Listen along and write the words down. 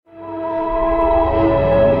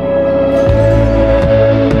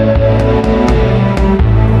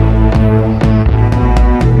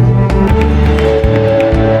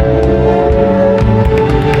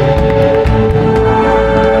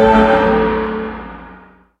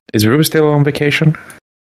Is Rue still on vacation?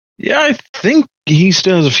 Yeah, I think he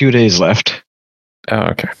still has a few days left. Oh,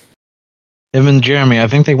 okay. Him and Jeremy, I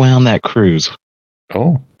think they went on that cruise.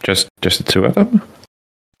 Oh, just the two of them?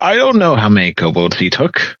 I don't know how many kobolds he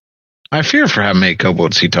took. I fear for how many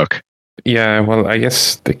kobolds he took. Yeah, well, I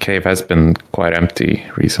guess the cave has been quite empty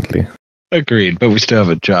recently. Agreed, but we still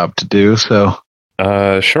have a job to do, so...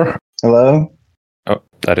 Sure. Hello? Oh,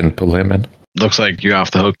 I didn't pull him in. Looks like you're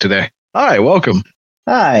off the hook today. Hi, welcome.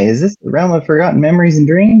 Hi, is this the Realm of Forgotten Memories and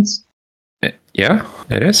Dreams? Yeah,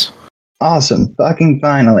 it is. Awesome, fucking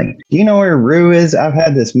finally. Do you know where Rue is? I've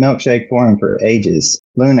had this milkshake for him for ages.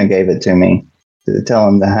 Luna gave it to me to tell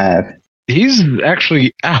him to have. He's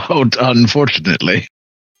actually out, unfortunately.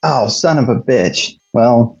 Oh, son of a bitch.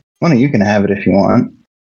 Well, one of you can have it if you want.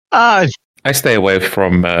 I stay away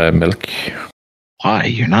from milk. Why?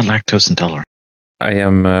 You're not lactose intolerant. I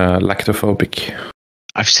am lactophobic.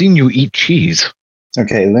 I've seen you eat cheese.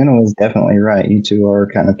 Okay, Luna was definitely right. You two are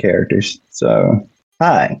kind of characters. So,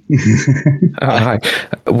 hi. Hi.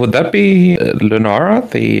 Would that be Lunara,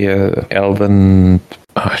 the elven...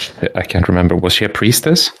 Oh, I can't remember. Was she a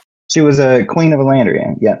priestess? She was a queen of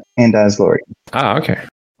Elandria, yeah, and Azlori. Ah, okay.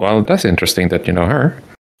 Well, that's interesting that you know her.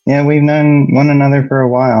 Yeah, we've known one another for a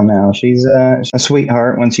while now. She's a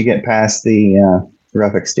sweetheart once you get past the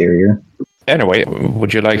rough exterior. Anyway,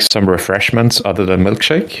 would you like some refreshments other than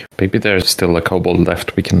milkshake? Maybe there's still a kobold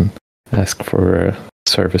left. We can ask for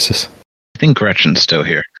services. I think Gretchen's still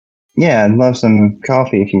here. Yeah, I'd love some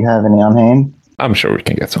coffee if you have any on hand. I'm sure we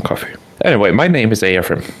can get some coffee. Anyway, my name is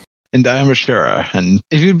Eophraim. And I'm Ashura, and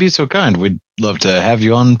if you'd be so kind, we'd love to have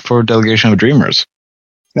you on for a delegation of dreamers.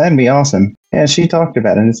 That'd be awesome. Yeah, she talked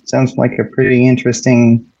about it. It sounds like a pretty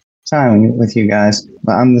interesting time with you guys.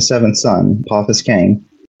 I'm the seventh son, Apophis Kain.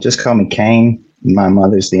 Just call me Kain. My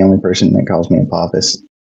mother's the only person that calls me Apophis.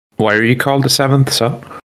 Why are you called the seventh son?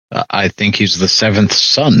 I think he's the seventh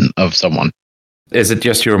son of someone. Is it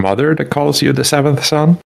just your mother that calls you the seventh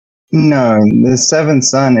son? No, the seventh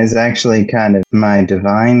son is actually kind of my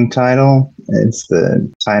divine title. It's the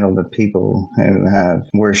title that people who have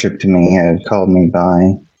worshipped me have called me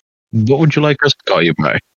by. What would you like us to call you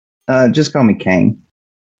by? Just call me Kain.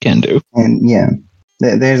 Can do. And yeah,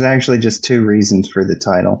 there's actually just two reasons for the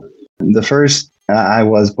title. The first, I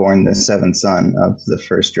was born the seventh son of the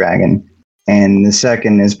first dragon. And the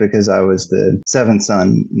second is because I was the seventh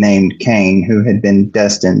son named Kain, who had been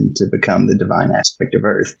destined to become the divine aspect of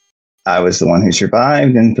Earth. I was the one who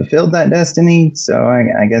survived and fulfilled that destiny, so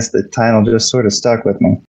I guess the title just sort of stuck with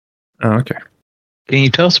me. Oh, okay. Can you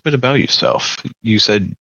tell us a bit about yourself? You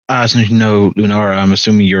said, since you know Lunara, I'm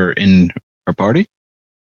assuming you're in her party?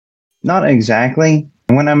 Not exactly.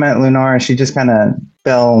 When I met Lunara, she just kind of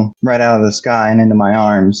fell right out of the sky and into my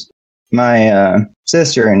arms. My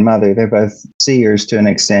sister and mother, they're both seers to an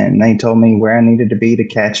extent, and they told me where I needed to be to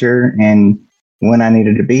catch her and when I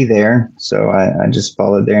needed to be there. So I just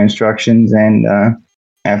followed their instructions, and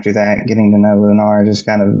after that, getting to know Lunara just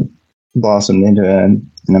kind of blossomed into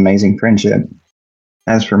an amazing friendship.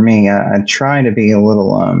 As for me, I try to be a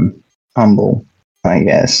little humble, I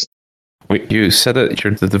guess. Wait, you said that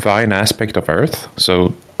you're the divine aspect of Earth,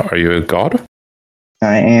 so are you a god?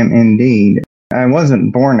 I am indeed. I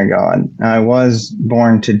wasn't born a god. I was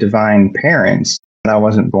born to divine parents, but I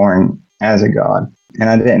wasn't born as a god. And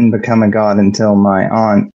I didn't become a god until my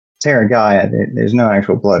aunt, Sarah Gaia, there's no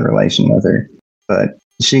actual blood relation with her, but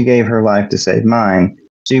she gave her life to save mine.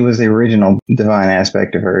 She was the original divine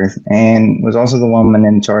aspect of Earth and was also the woman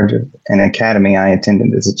in charge of an academy I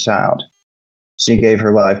attended as a child. She gave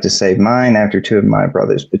her life to save mine after two of my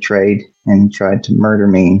brothers betrayed and tried to murder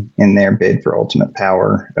me in their bid for ultimate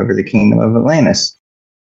power over the kingdom of Atlantis.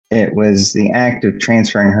 It was the act of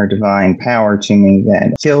transferring her divine power to me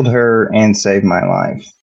that killed her and saved my life.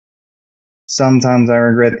 Sometimes I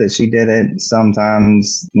regret that she did it.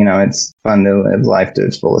 Sometimes, it's fun to live life to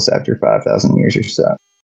its fullest after 5,000 years or so.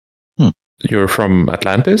 You're from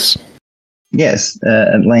Atlantis? Yes,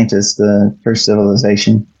 Atlantis, the first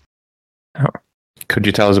civilization. Oh. Could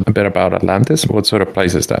you tell us a bit about Atlantis? What sort of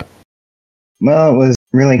place is that? Well, it was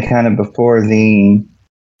really kind of before the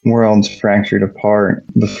worlds fractured apart,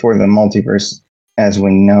 before the multiverse as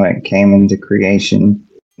we know it came into creation.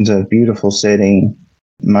 It was a beautiful city.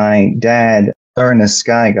 My dad, Arnis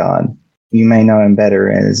Sky God, you may know him better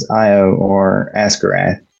as Io or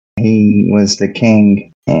Askarath. He was the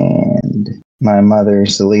king, and my mother,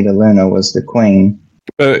 Selita Luna, was the queen.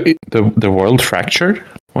 The world fractured?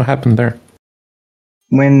 What happened there?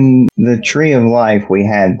 When the tree of life we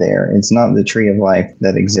had there, it's not the tree of life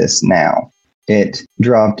that exists now. It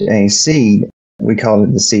dropped a seed. We called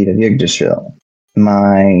it the seed of Yggdrasil.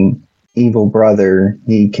 My evil brother,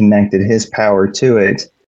 he connected his power to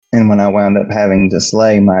it. And when I wound up having to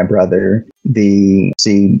slay my brother, the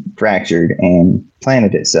seed fractured and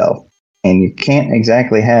planted itself. And you can't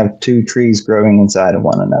exactly have two trees growing inside of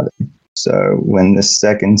one another. So when the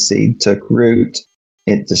second seed took root,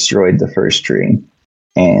 it destroyed the first tree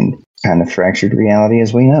and kind of fractured reality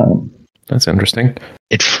as we know it. That's interesting.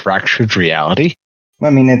 It fractured reality? I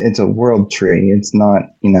mean, it's a world tree. It's not,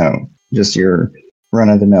 just your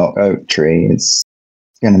run-of-the-mill oak tree. It's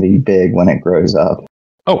going to be big when it grows up.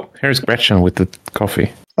 Oh, here's Gretchen with the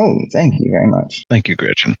coffee. Oh, thank you very much. Thank you,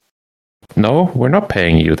 Gretchen. No, we're not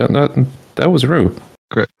paying you. That was rude.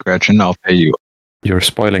 Gretchen, I'll pay you. You're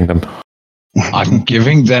spoiling them. I'm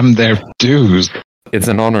giving them their dues. It's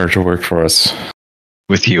an honor to work for us.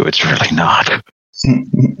 With you, it's really not.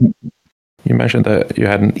 You mentioned that you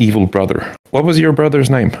had an evil brother. What was your brother's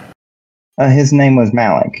name? His name was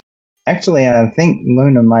Malik. Actually, I think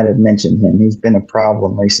Luna might have mentioned him. He's been a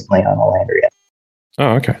problem recently on Elandria.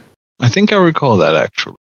 Oh, okay. I think I recall that,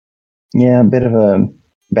 actually. Yeah, a bit of a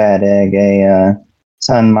bad egg, a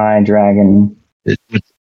Sun Mai dragon.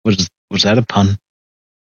 Was that a pun?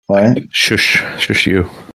 What? Shush you.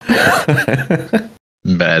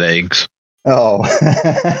 Bad eggs. Oh.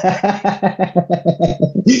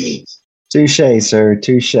 Touche, sir,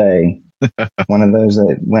 touche. One of those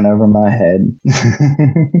that went over my head.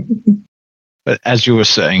 But as you were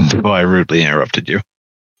saying, before I rudely interrupted you.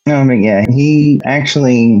 No, but yeah, he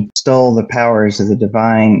actually stole the powers of the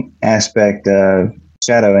divine aspect of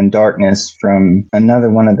shadow and darkness from another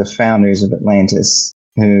one of the founders of Atlantis,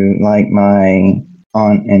 who, like my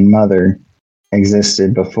aunt and mother,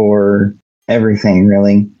 existed before everything,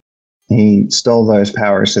 really. He stole those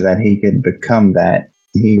powers so that he could become that.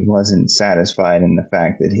 He wasn't satisfied in the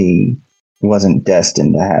fact that he wasn't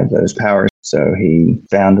destined to have those powers, so he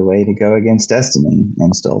found a way to go against destiny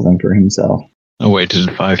and stole them for himself. A way to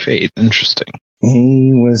defy fate. Interesting.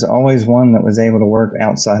 He was always one that was able to work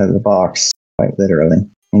outside of the box, quite literally.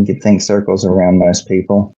 He could think circles around most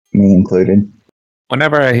people, me included.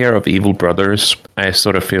 Whenever I hear of evil brothers, I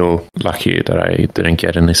sort of feel lucky that I didn't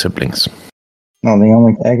get any siblings. Oh, the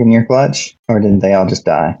only egg in your clutch? Or did they all just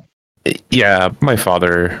die? Yeah, my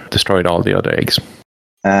father destroyed all the other eggs.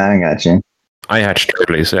 I got you. I hatched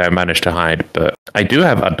early, so I managed to hide, but I do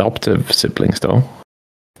have adoptive siblings, though.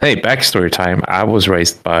 Hey, backstory time. I was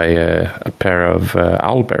raised by a pair of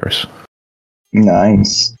owlbears.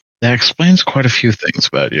 Nice. That explains quite a few things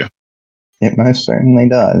about you. It most certainly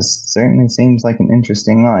does. Certainly seems like an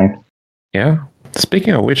interesting life. Yeah?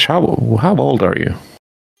 Speaking of which, how old are you?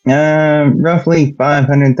 Roughly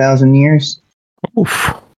 500,000 years.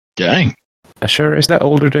 Oof. Dang. Sure, is that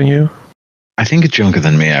older than you? I think it's younger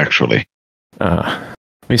than me, actually.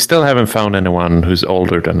 We still haven't found anyone who's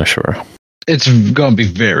older than Ashura. It's going to be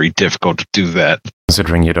very difficult to do that.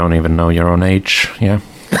 Considering you don't even know your own age, yeah.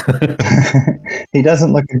 He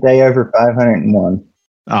doesn't look a day over 501.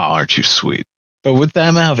 Oh, aren't you sweet? But with that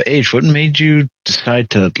amount of age, what made you decide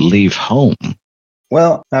to leave home?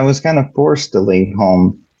 Well, I was kind of forced to leave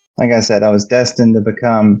home. Like I said, I was destined to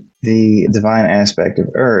become the divine aspect of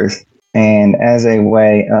Earth. And as a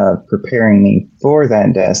way of preparing me for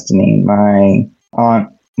that destiny, my aunt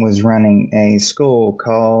was running a school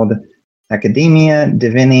called Academia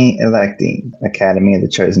Divini Electi, Academy of the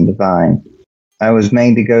Chosen Divine. I was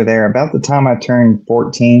made to go there about the time I turned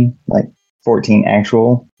 14, like 14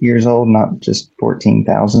 actual years old, not just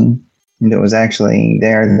 14,000. And it was actually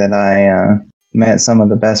there that I met some of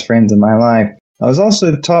the best friends of my life. I was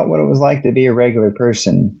also taught what it was like to be a regular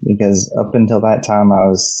person, because up until that time, I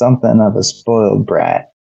was something of a spoiled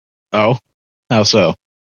brat. Oh? How so?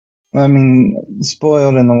 I mean,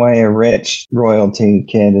 spoiled in the way a rich royalty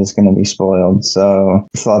kid is going to be spoiled. So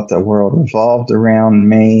I thought the world revolved around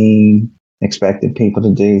me, expected people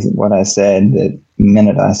to do what I said the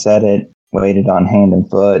minute I said it, waited on hand and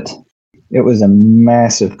foot. It was a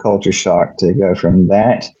massive culture shock to go from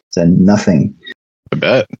that to nothing. I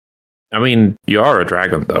bet. I mean, you are a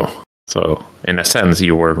dragon, though. So, in a sense,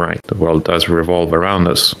 you were right. The world does revolve around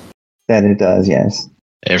us. That it does, yes.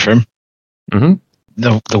 Ephraim? Mm-hmm.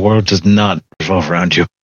 The world does not revolve around you.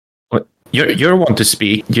 What? You're one to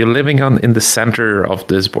speak. You're living in the center of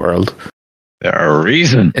this world. There are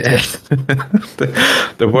reasons.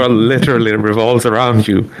 the world literally revolves around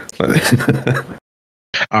you.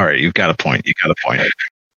 All right, you've got a point.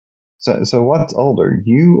 So what's older,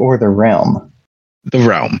 you or the realm? The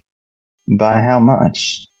realm. By how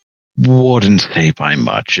much? Wouldn't say by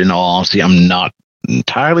much. In all honesty, I'm not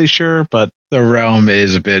entirely sure, but the realm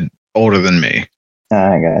is a bit older than me.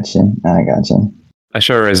 I got you.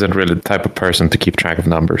 Ashura isn't really the type of person to keep track of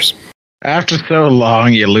numbers. After so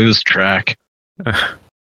long, you lose track.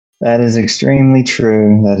 That is extremely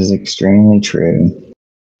true. That is extremely true.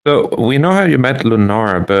 So we know how you met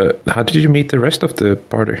Lunara, but how did you meet the rest of the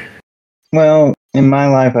party? Well, in my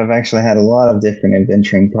life, I've actually had a lot of different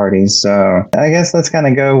adventuring parties. So I guess let's kind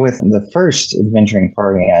of go with the first adventuring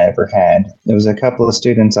party I ever had. It was a couple of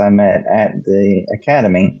students I met at the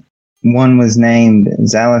academy. One was named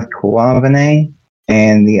Zalith Kwavane,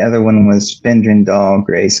 and the other one was Fendrindal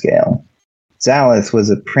Grayscale. Zalith was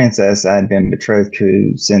a princess I'd been betrothed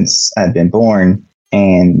to since I'd been born,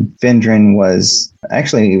 and Fendrin was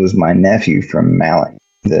actually, he was my nephew from Malik,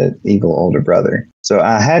 the evil older brother. So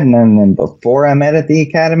I had known them before I met at the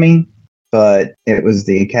academy, but it was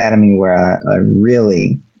the academy where I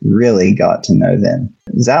really, really got to know them.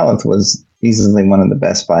 Zalith was easily one of the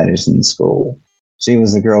best fighters in the school. She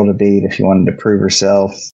was the girl to beat if she wanted to prove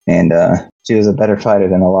herself, and she was a better fighter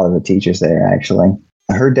than a lot of the teachers there, actually.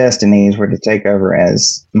 Her destinies were to take over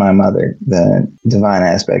as my mother, the divine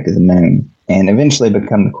aspect of the moon, and eventually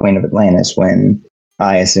become the Queen of Atlantis when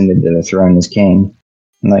I ascended to the throne as king.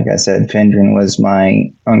 And like I said, Fendrin was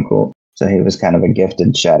my uncle, so he was kind of a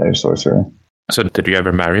gifted shadow sorcerer. So did you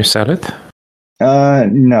ever marry Salith?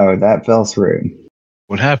 No, that fell through.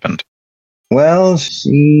 What happened? Well,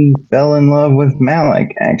 she fell in love with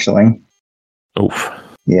Malik, actually. Oof.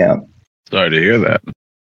 Yeah. Sorry to hear that.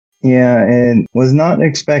 Yeah, it was not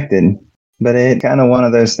expected, but it kind of one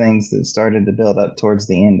of those things that started to build up towards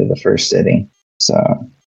the end of the first city. So,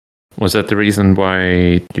 Was that the reason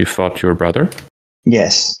why you fought your brother?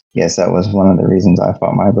 yes, that was one of the reasons I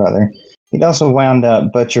fought my brother. He'd also wound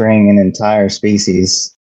up butchering an entire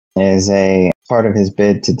species as a part of his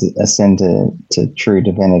bid to ascend to true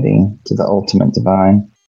divinity, to the ultimate divine.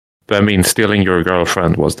 But I mean, stealing your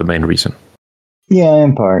girlfriend was the main reason. Yeah,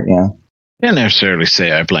 in part, yeah. Can't necessarily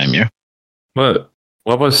say I blame you. But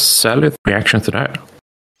what was Salith's reaction to that?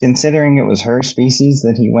 Considering it was her species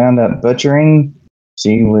that he wound up butchering,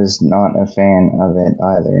 she was not a fan of it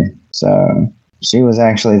either. So she was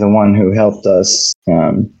actually the one who helped us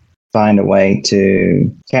find a way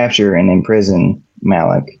to capture and imprison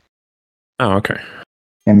Malik. Oh, okay.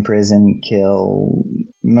 Imprison, kill,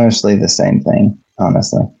 mostly the same thing,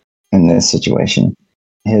 honestly, in this situation.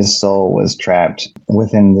 His soul was trapped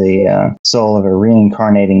within the soul of a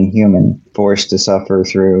reincarnating human, forced to suffer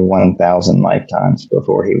through 1,000 lifetimes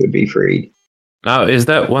before he would be freed. Now, is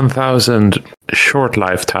that 1,000 short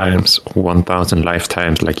lifetimes, 1,000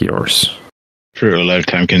 lifetimes like yours? True, a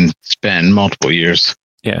lifetime can span multiple years.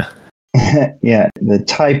 Yeah. Yeah, the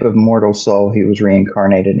type of mortal soul he was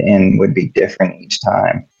reincarnated in would be different each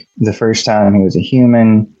time. The first time he was a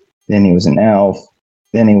human, then he was an elf,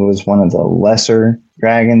 then he was one of the lesser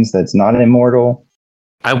dragons that's not immortal.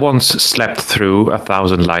 I once slept through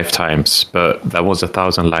 1,000 lifetimes, but that was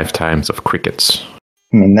 1,000 lifetimes of crickets.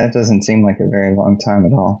 I mean, that doesn't seem like a very long time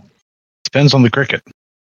at all. Depends on the cricket.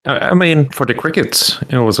 I mean, for the crickets,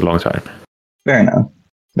 it was a long time. Fair enough.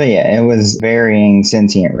 But yeah, it was varying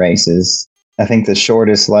sentient races. I think the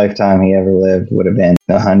shortest lifetime he ever lived would have been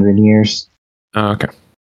 100 years. Oh, okay.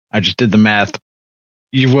 I just did the math.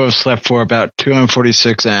 You would have slept for about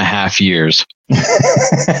 246 and a half years.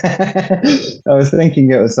 I was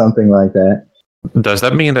thinking it was something like that. Does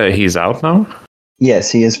that mean that he's out now? Yes,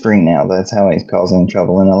 he is free now. That's how he's causing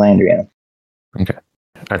trouble in Elandria. Okay.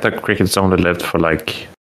 I thought crickets only lived for like...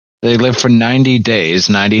 They live for 90 days.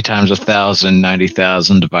 90 times 1,000,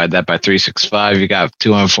 90,000. Divide that by 365. You got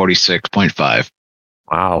 246.5.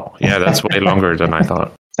 Wow. Yeah, that's way longer than I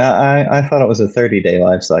thought. I thought it was a 30-day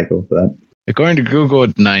life cycle, but... According to Google,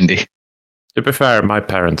 it's 90. To be fair, my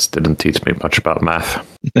parents didn't teach me much about math.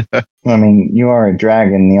 I mean, you are a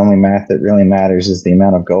dragon. The only math that really matters is the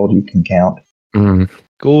amount of gold you can count.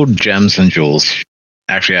 Gold, gems, and jewels.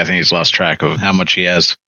 Actually, I think he's lost track of how much he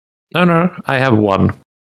has. No, I have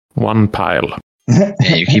one pile. And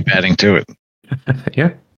you keep adding to it.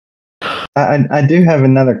 Yeah. I do have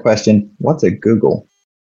another question. What's a Google?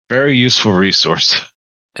 Very useful resource.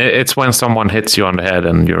 It's when someone hits you on the head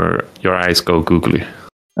and your eyes go googly.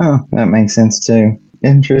 Oh, that makes sense too.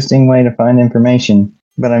 Interesting way to find information.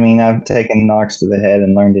 But I mean, I've taken knocks to the head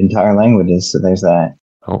and learned entire languages, so there's that.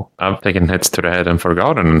 Oh, I've taken hits to the head and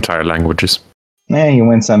forgotten entire languages. Yeah, you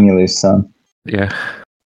win some, you lose some. Yeah.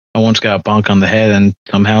 I once got a bonk on the head and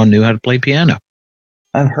somehow knew how to play piano.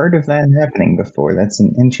 I've heard of that happening before. That's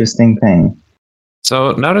an interesting thing.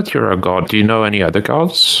 So now that you're a god, do you know any other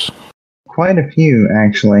gods? Quite a few,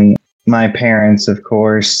 actually. My parents, of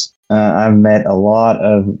course. I've met a lot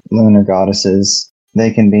of lunar goddesses. They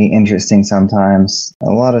can be interesting sometimes.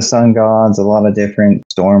 A lot of sun gods, a lot of different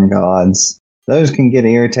storm gods. Those can get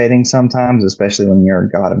irritating sometimes, especially when you're a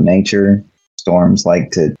god of nature. Storms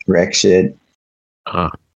like to wreck shit.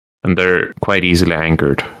 And they're quite easily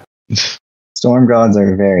angered. Storm gods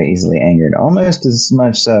are very easily angered, almost as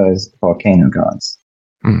much so as volcano gods.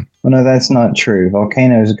 Well, no, that's not true.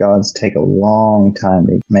 Volcanoes gods take a long time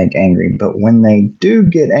to make angry, but when they do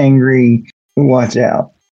get angry, watch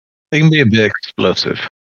out. They can be a bit explosive.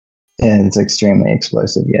 And it's extremely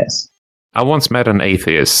explosive, yes. I once met an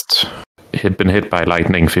atheist. He'd been hit by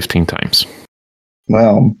lightning 15 times.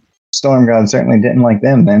 Well, storm gods certainly didn't like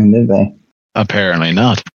them then, did they? Apparently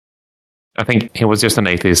not. I think he was just an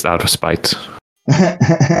atheist out of spite.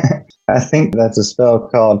 I think that's a spell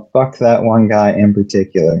called Fuck That One Guy in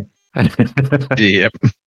particular. Yep.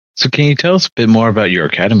 So can you tell us a bit more about your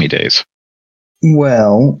academy days?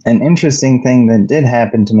 Well, an interesting thing that did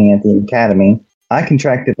happen to me at the academy, I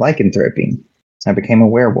contracted lycanthropy. I became a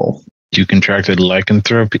werewolf. You contracted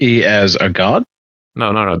lycanthropy as a god?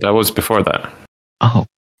 No, that was before that. Oh.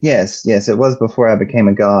 Yes, it was before I became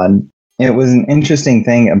a god. It was an interesting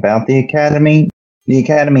thing about the academy. The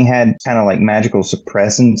academy had kind of like magical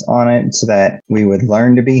suppressants on it so that we would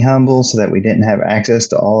learn to be humble, so that we didn't have access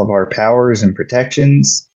to all of our powers and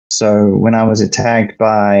protections. So when I was attacked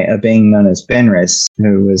by a being known as Fenris,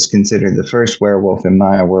 who was considered the first werewolf in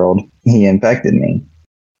my world, he infected me.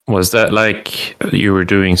 Was that like you were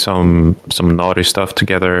doing some naughty stuff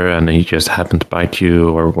together and he just happened to bite you,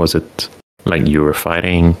 or was it like you were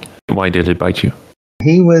fighting? Why did it bite you?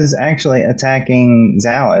 He was actually attacking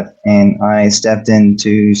Zalith, and I stepped in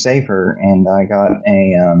to save her, and I got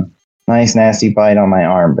a nice nasty bite on my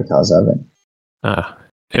arm because of it.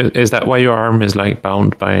 Is that why your arm is like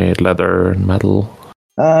bound by leather and metal?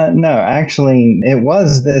 No, actually, it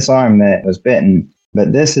was this arm that was bitten,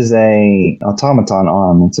 but this is a automaton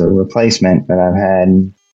arm. It's a replacement that I've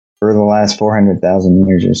had for the last 400,000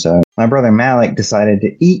 years or so. My brother Malik decided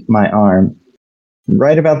to eat my arm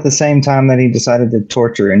right about the same time that he decided to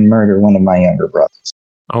torture and murder one of my younger brothers.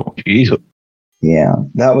 Oh, jeez. Yeah,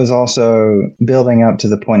 that was also building up to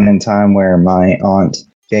the point in time where my aunt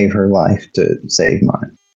gave her life to save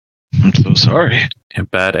mine. I'm so sorry. a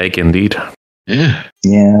bad egg indeed. Yeah.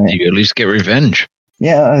 Yeah. You at least get revenge.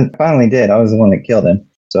 Yeah, I finally did. I was the one that killed him.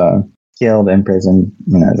 So, killed, imprisoned,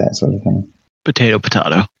 that sort of thing. Potato,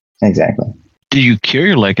 potato. Exactly. Did you cure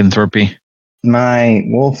your lycanthropy? My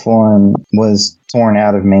wolf form was torn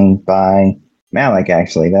out of me by Malik,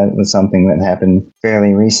 actually. That was something that happened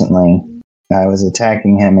fairly recently. I was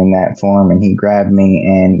attacking him in that form, and he grabbed me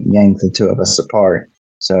and yanked the two of us apart.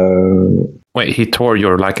 So... Wait, he tore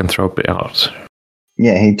your lycanthropy out?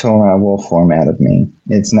 Yeah, he tore my wolf form out of me.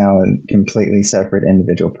 It's now a completely separate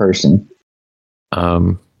individual person.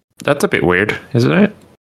 That's a bit weird, isn't it?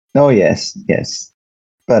 Oh, yes.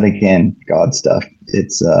 But again, God stuff.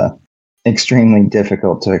 It's extremely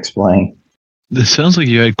difficult to explain. This sounds like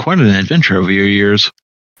you had quite an adventure over your years.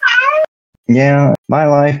 Yeah, my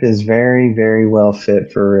life is very, very well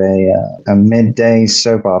fit for a midday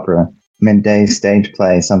soap opera, midday stage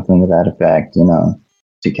play, something to that effect,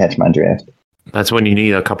 to catch my drift. That's when you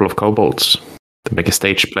need a couple of kobolds to make a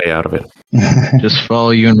stage play out of it. Just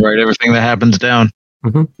follow you and write everything that happens down.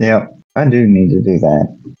 Mm-hmm. Yeah, I do need to do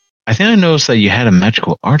that. I think I noticed that you had a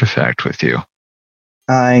magical artifact with you.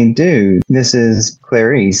 I do. This is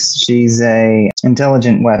Clarice. She's a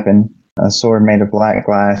intelligent weapon, a sword made of black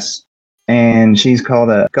glass, and she's called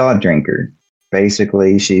a god drinker.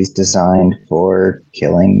 Basically, she's designed for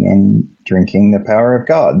killing and drinking the power of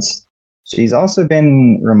gods. She's also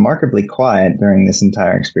been remarkably quiet during this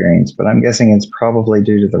entire experience, but I'm guessing it's probably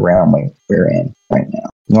due to the realm we're in right now.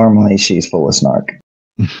 Normally, she's full of snark.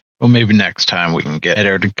 Well, maybe next time we can get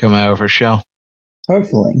her to come out of her shell.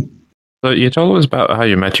 Hopefully. So you told us about how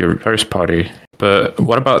you met your first party, but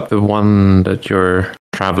what about the one that you're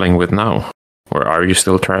traveling with now? Or are you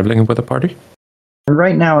still traveling with a party?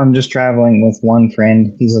 Right now, I'm just traveling with one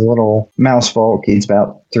friend. He's a little mouse folk. He's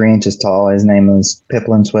about 3 inches tall. His name is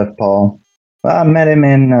Piplin Swiftpaw. Well, I met him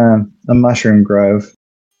in a mushroom grove.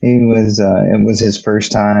 It was his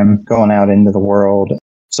first time going out into the world.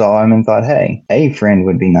 Saw him and thought, hey, a friend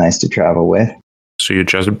would be nice to travel with. So you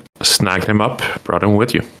just snagged him up, brought him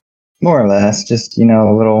with you? More or less. Just,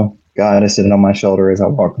 a little guy to sit on my shoulder as I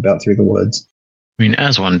walk about through the woods. I mean,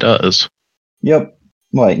 as one does. Yep.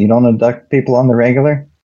 What, you don't abduct people on the regular?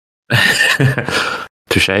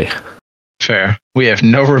 Touché. Fair. We have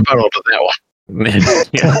no rebuttal to that one.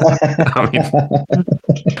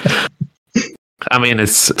 I mean,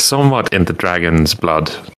 it's somewhat in the dragon's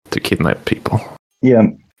blood to kidnap people. Yeah.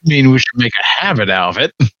 I mean, we should make a habit out of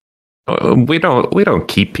it. We don't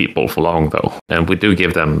keep people for long, though. And we do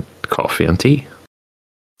give them coffee and tea.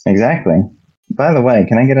 Exactly. By the way,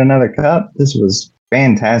 can I get another cup? This was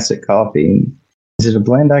fantastic coffee. Is it a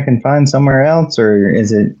blend I can find somewhere else, or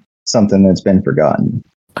is it something that's been forgotten?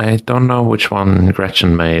 I don't know which one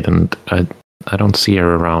Gretchen made, and I don't see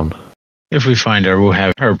her around. If we find her, we'll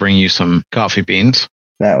have her bring you some coffee beans.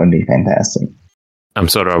 That would be fantastic. I'm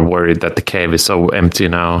sort of worried that the cave is so empty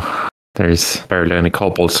now. There's barely any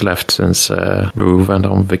kobolds left since Rue went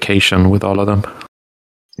on vacation with all of them.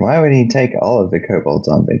 Why would he take all of the kobolds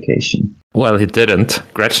on vacation? Well, he didn't.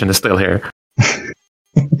 Gretchen is still here.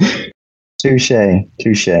 Touche.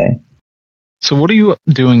 So what are you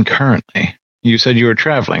doing currently? You said you were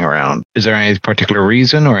traveling around. Is there any particular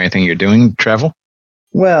reason or anything you're doing to travel?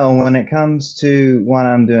 Well, when it comes to what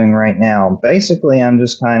I'm doing right now, basically I'm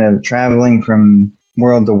just kind of traveling from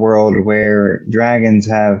world to world where dragons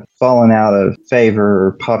have fallen out of favor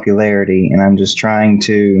or popularity, and I'm just trying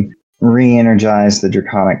to re-energize the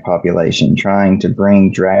draconic population, trying to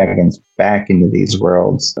bring dragons back into these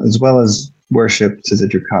worlds, as well as worship to the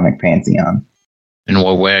draconic pantheon. In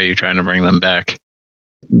what way are you trying to bring them back?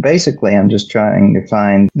 Basically, I'm just trying to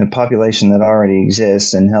find the population that already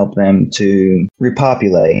exists and help them to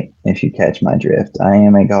repopulate, if you catch my drift. I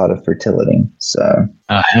am a god of fertility, so...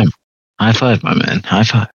 High five, my man. High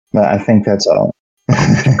five. But I think that's all.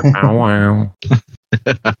 Wow.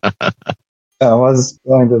 I was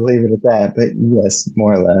going to leave it at that, but yes,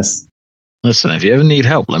 more or less. Listen, if you ever need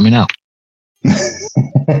help, let me know.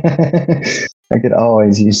 I could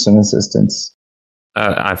always use some assistance.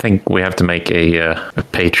 I think we have to make a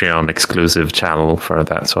Patreon exclusive channel for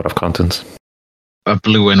that sort of content. A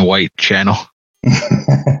blue and white channel.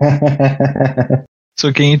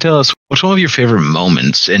 So can you tell us, what's one of your favorite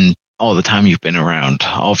moments in all the time you've been around,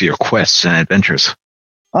 all of your quests and adventures?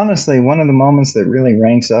 Honestly, one of the moments that really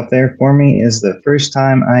ranks up there for me is the first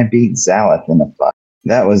time I beat Zalith in a fight.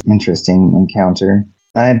 That was an interesting encounter.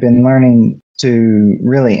 I had been learning to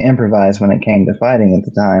really improvise when it came to fighting at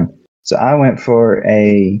the time. So I went for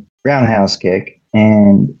a roundhouse kick,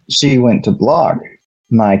 and she went to block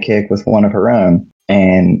my kick with one of her own.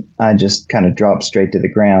 And I just kind of dropped straight to the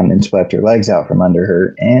ground and swept her legs out from under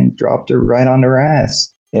her and dropped her right onto her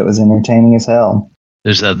ass. It was entertaining as hell.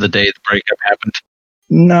 Is that the day the breakup happened?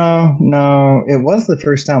 No. It was the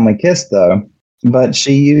first time we kissed, though. But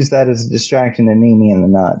she used that as a distraction to knee me in the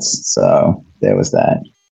nuts. So there was that.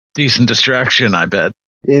 Decent distraction, I bet.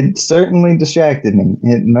 It certainly distracted me.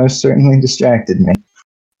 It most certainly distracted me.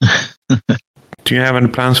 Do you have any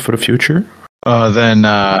plans for the future? Then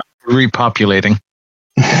repopulating.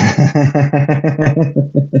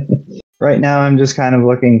 Right now, I'm just kind of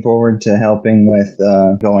looking forward to helping with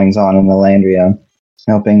goings on in Elandria,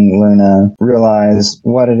 helping Luna realize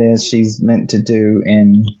what it is she's meant to do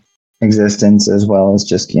in existence, as well as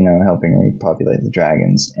just, helping repopulate the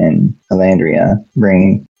dragons in Elandria,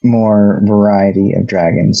 bring more variety of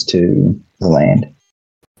dragons to the land.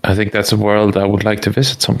 I think that's a world I would like to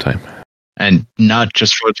visit sometime. And not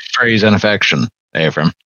just for praise and affection,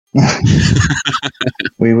 Avram.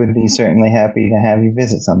 We would be certainly happy to have you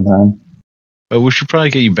visit sometime. But we should probably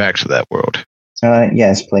get you back to that world.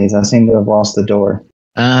 Yes, please. I seem to have lost the door.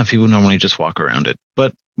 People normally just walk around it.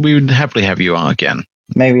 But we would happily have you on again.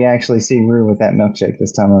 Maybe actually see Rue with that milkshake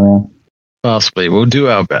this time around. Possibly. We'll do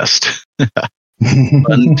our best.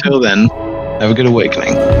 Until then, have a good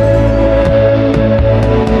awakening.